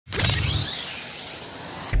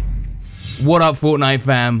What up, Fortnite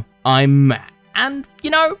fam? I'm Matt, and you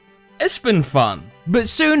know, it's been fun. But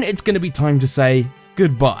soon it's gonna be time to say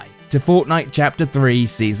goodbye to Fortnite Chapter 3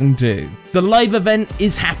 Season 2. The live event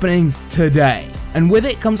is happening today, and with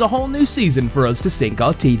it comes a whole new season for us to sink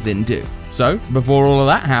our teeth into. So, before all of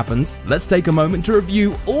that happens, let's take a moment to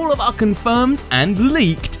review all of our confirmed and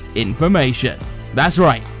leaked information. That's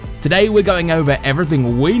right, today we're going over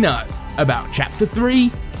everything we know about Chapter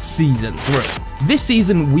 3 Season 3. This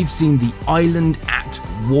season we've seen the island at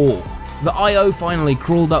war. The IO finally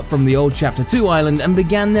crawled up from the old Chapter 2 island and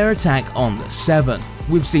began their attack on the 7.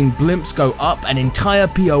 We've seen blimps go up, an entire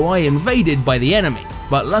POI invaded by the enemy,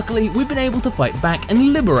 but luckily we've been able to fight back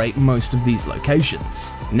and liberate most of these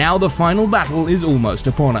locations. Now the final battle is almost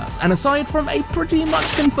upon us, and aside from a pretty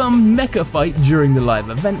much confirmed mecha fight during the live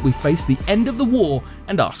event, we face the end of the war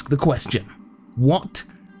and ask the question, what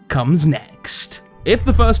comes next? If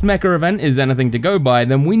the first mecha event is anything to go by,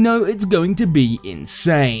 then we know it's going to be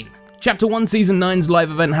insane. Chapter 1 Season 9's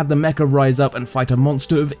live event had the mecha rise up and fight a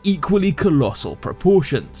monster of equally colossal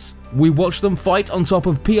proportions. We watched them fight on top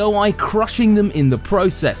of POI, crushing them in the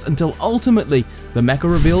process, until ultimately the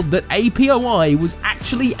mecha revealed that a POI was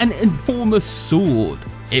actually an enormous sword.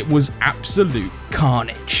 It was absolute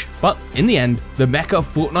carnage. But in the end, the mecha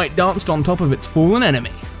Fortnite danced on top of its fallen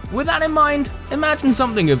enemy. With that in mind, imagine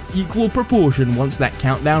something of equal proportion once that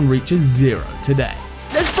countdown reaches 0 today.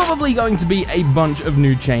 There's probably going to be a bunch of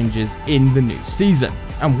new changes in the new season,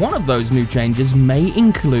 and one of those new changes may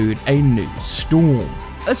include a new storm.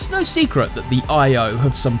 It's no secret that the IO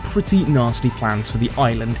have some pretty nasty plans for the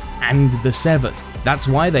island and the 7. That's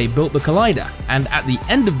why they built the Collider, and at the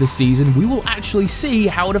end of the season we will actually see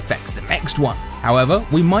how it affects the next one. However,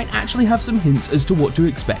 we might actually have some hints as to what to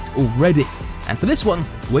expect already, and for this one,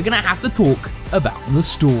 we're gonna have to talk about the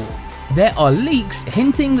storm. There are leaks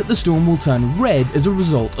hinting that the storm will turn red as a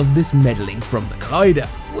result of this meddling from the Collider.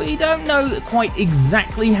 We don't know quite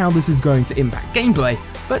exactly how this is going to impact gameplay,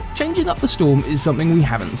 but changing up the storm is something we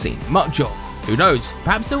haven't seen much of. Who knows,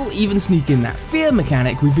 perhaps they will even sneak in that fear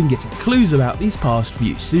mechanic we've been getting clues about these past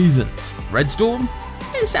few seasons. Red Storm?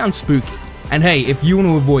 It sounds spooky. And hey, if you want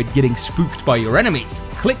to avoid getting spooked by your enemies,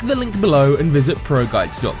 click the link below and visit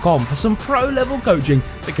ProGuides.com for some pro-level coaching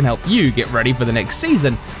that can help you get ready for the next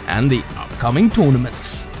season and the upcoming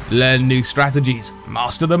tournaments. Learn new strategies,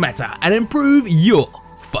 master the meta, and improve your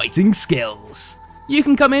fighting skills. You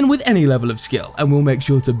can come in with any level of skill, and we'll make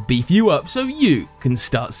sure to beef you up so you can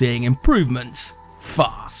start seeing improvements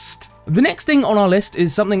fast. The next thing on our list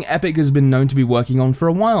is something Epic has been known to be working on for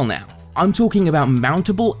a while now. I'm talking about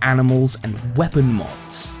mountable animals and weapon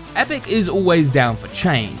mods. Epic is always down for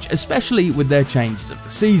change, especially with their changes of the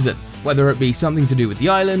season. Whether it be something to do with the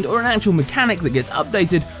island or an actual mechanic that gets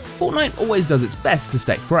updated, Fortnite always does its best to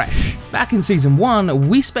stay fresh. Back in Season 1,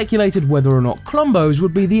 we speculated whether or not Clombos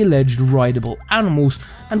would be the alleged rideable animals,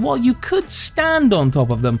 and while you could stand on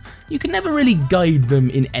top of them, you could never really guide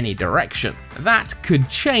them in any direction. That could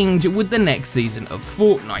change with the next season of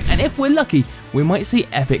Fortnite, and if we're lucky, we might see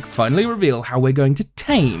Epic finally reveal how we're going to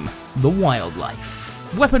tame the wildlife.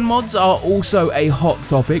 Weapon mods are also a hot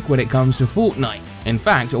topic when it comes to Fortnite. In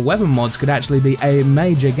fact, weapon mods could actually be a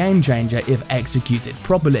major game changer if executed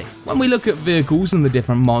properly. When we look at vehicles and the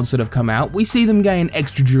different mods that have come out, we see them gain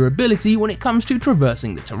extra durability when it comes to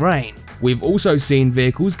traversing the terrain. We've also seen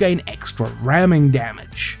vehicles gain extra ramming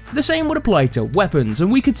damage. The same would apply to weapons,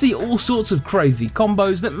 and we could see all sorts of crazy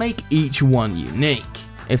combos that make each one unique.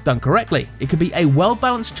 If done correctly, it could be a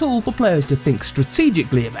well-balanced tool for players to think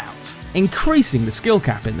strategically about, increasing the skill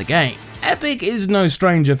cap in the game. Epic is no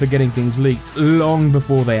stranger for getting things leaked long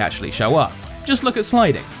before they actually show up. Just look at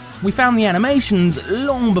sliding. We found the animations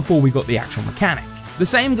long before we got the actual mechanic. The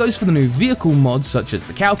same goes for the new vehicle mods such as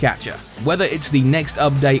the Cowcatcher. Whether it's the next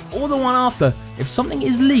update or the one after, if something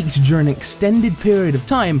is leaked during an extended period of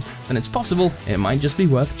time, then it's possible it might just be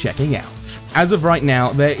worth checking out. As of right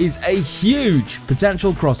now, there is a huge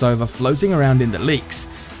potential crossover floating around in the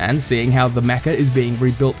leaks, and seeing how the mecha is being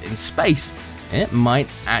rebuilt in space, it might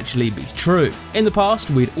actually be true. In the past,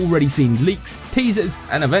 we'd already seen leaks, teasers,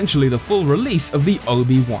 and eventually the full release of the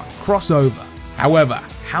Obi-Wan crossover. However,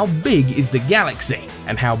 how big is the galaxy,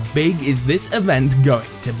 and how big is this event going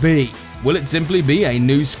to be? Will it simply be a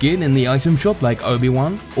new skin in the item shop like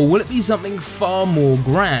Obi-Wan, or will it be something far more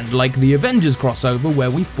grand like the Avengers crossover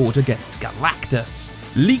where we fought against Galactus?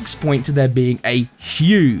 Leaks point to there being a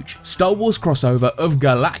huge Star Wars crossover of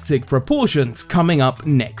galactic proportions coming up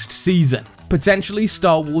next season. Potentially,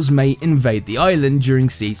 Star Wars may invade the island during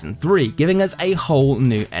Season 3, giving us a whole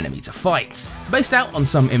new enemy to fight. Based out on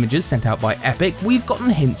some images sent out by Epic, we've gotten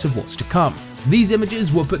hints of what's to come. These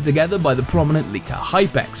images were put together by the prominent leaker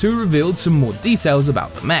Hypex, who revealed some more details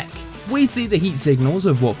about the mech. We see the heat signals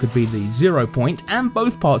of what could be the 0 point and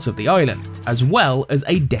both parts of the island, as well as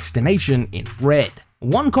a destination in red.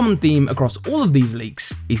 One common theme across all of these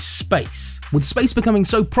leaks is space, with space becoming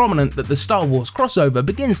so prominent that the Star Wars crossover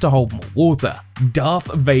begins to hold more water.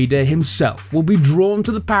 Darth Vader himself will be drawn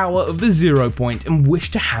to the power of the 0 point and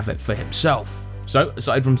wish to have it for himself. So,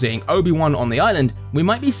 aside from seeing Obi-Wan on the island, we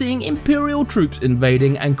might be seeing Imperial troops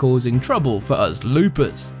invading and causing trouble for us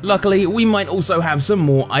loopers. Luckily, we might also have some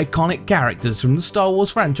more iconic characters from the Star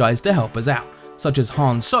Wars franchise to help us out, such as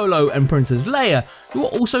Han Solo and Princess Leia, who are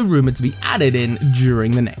also rumoured to be added in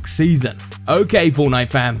during the next season. Okay, Fortnite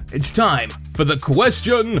fam, it's time for the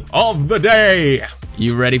question of the day!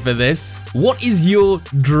 You ready for this? What is your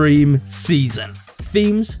dream season?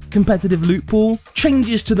 Themes, competitive loot pool,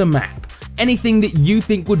 changes to the map, anything that you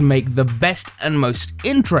think would make the best and most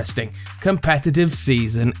interesting competitive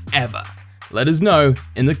season ever? Let us know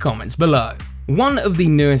in the comments below. One of the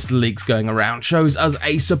newest leaks going around shows us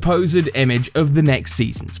a supposed image of the next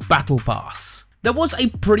season's Battle Pass. There was a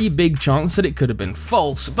pretty big chance that it could have been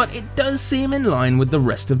false, but it does seem in line with the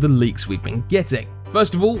rest of the leaks we've been getting.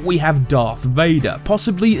 First of all, we have Darth Vader,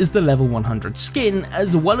 possibly as the level 100 skin,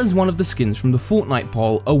 as well as one of the skins from the Fortnite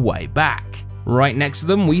poll a way back. Right next to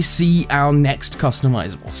them, we see our next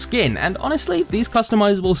customizable skin, and honestly, these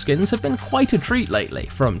customizable skins have been quite a treat lately,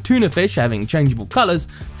 from tuna fish having changeable colours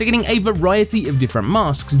to getting a variety of different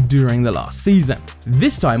masks during the last season.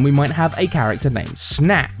 This time we might have a character named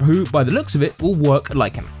Snap, who by the looks of it will work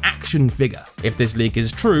like an action figure. If this leak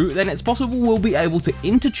is true, then it's possible we'll be able to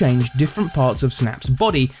interchange different parts of Snap's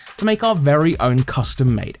body to make our very own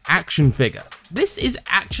custom-made action figure. This is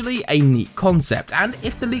actually a neat concept, and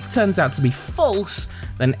if the leak turns out to be false,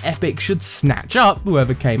 then Epic should snatch up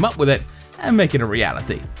whoever came up with it and make it a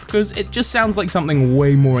reality, because it just sounds like something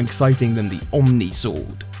way more exciting than the Omni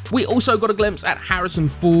Sword. We also got a glimpse at Harrison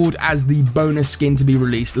Ford as the bonus skin to be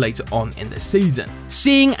released later on in the season.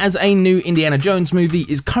 Seeing as a new Indiana Jones movie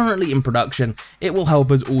is currently in production, it will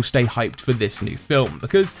help us all stay hyped for this new film,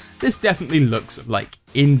 because this definitely looks like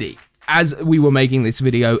Indy. As we were making this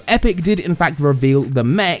video, Epic did in fact reveal the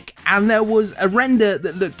mech, and there was a render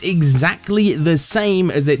that looked exactly the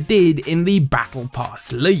same as it did in the Battle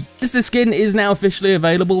Pass leak. As the skin is now officially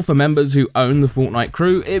available for members who own the Fortnite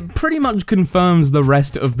crew, it pretty much confirms the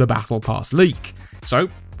rest of the Battle Pass leak. So,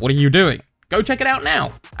 what are you doing? Go check it out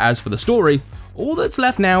now! As for the story, all that's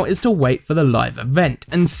left now is to wait for the live event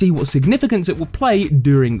and see what significance it will play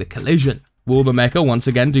during the collision. Will the mecha once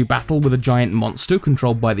again do battle with a giant monster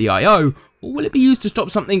controlled by the IO, or will it be used to stop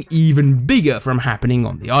something even bigger from happening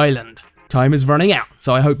on the island? Time is running out,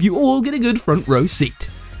 so I hope you all get a good front row seat.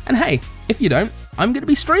 And hey, if you don't, I'm going to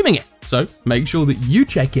be streaming it, so make sure that you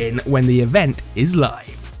check in when the event is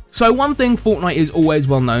live. So one thing Fortnite is always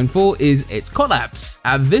well known for is its collabs.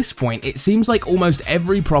 At this point, it seems like almost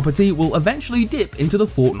every property will eventually dip into the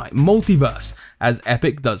Fortnite multiverse, as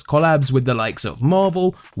Epic does collabs with the likes of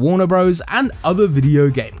Marvel, Warner Bros, and other video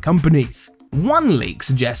game companies. One leak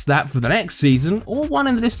suggests that for the next season, or one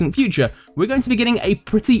in the distant future, we're going to be getting a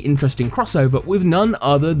pretty interesting crossover with none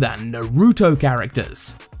other than Naruto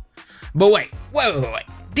characters. But wait.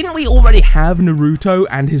 Didn't we already have Naruto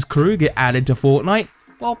and his crew get added to Fortnite?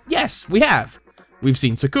 Well, yes, we have. We've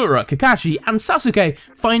seen Sakura, Kakashi, and Sasuke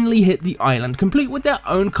finally hit the island complete with their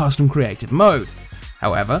own custom created mode.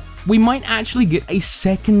 However, we might actually get a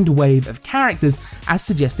second wave of characters as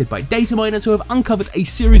suggested by data miners who have uncovered a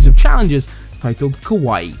series of challenges titled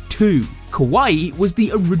Kawaii 2. Kawaii was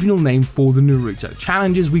the original name for the Naruto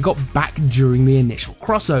challenges we got back during the initial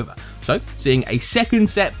crossover, so seeing a second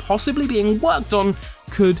set possibly being worked on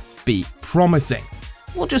could be promising.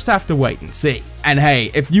 We'll just have to wait and see. And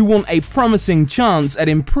hey, if you want a promising chance at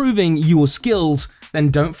improving your skills, then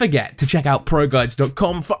don't forget to check out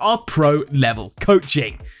ProGuides.com for our pro level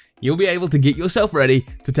coaching. You'll be able to get yourself ready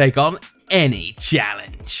to take on any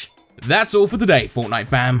challenge. That's all for today, Fortnite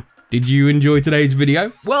fam. Did you enjoy today's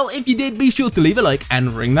video? Well, if you did, be sure to leave a like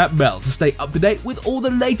and ring that bell to stay up to date with all the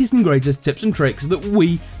latest and greatest tips and tricks that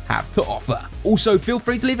we have to offer. Also, feel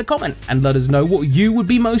free to leave a comment and let us know what you would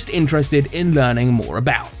be most interested in learning more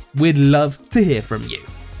about. We'd love to hear from you.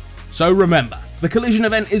 So remember, the Collision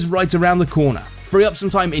event is right around the corner. Free up some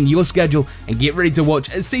time in your schedule and get ready to watch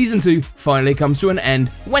as Season 2 finally comes to an end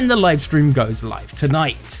when the live stream goes live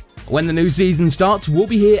tonight. When the new season starts, we'll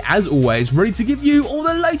be here as always, ready to give you all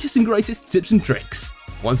the latest and greatest tips and tricks.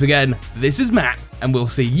 Once again, this is Matt, and we'll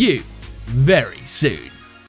see you very soon.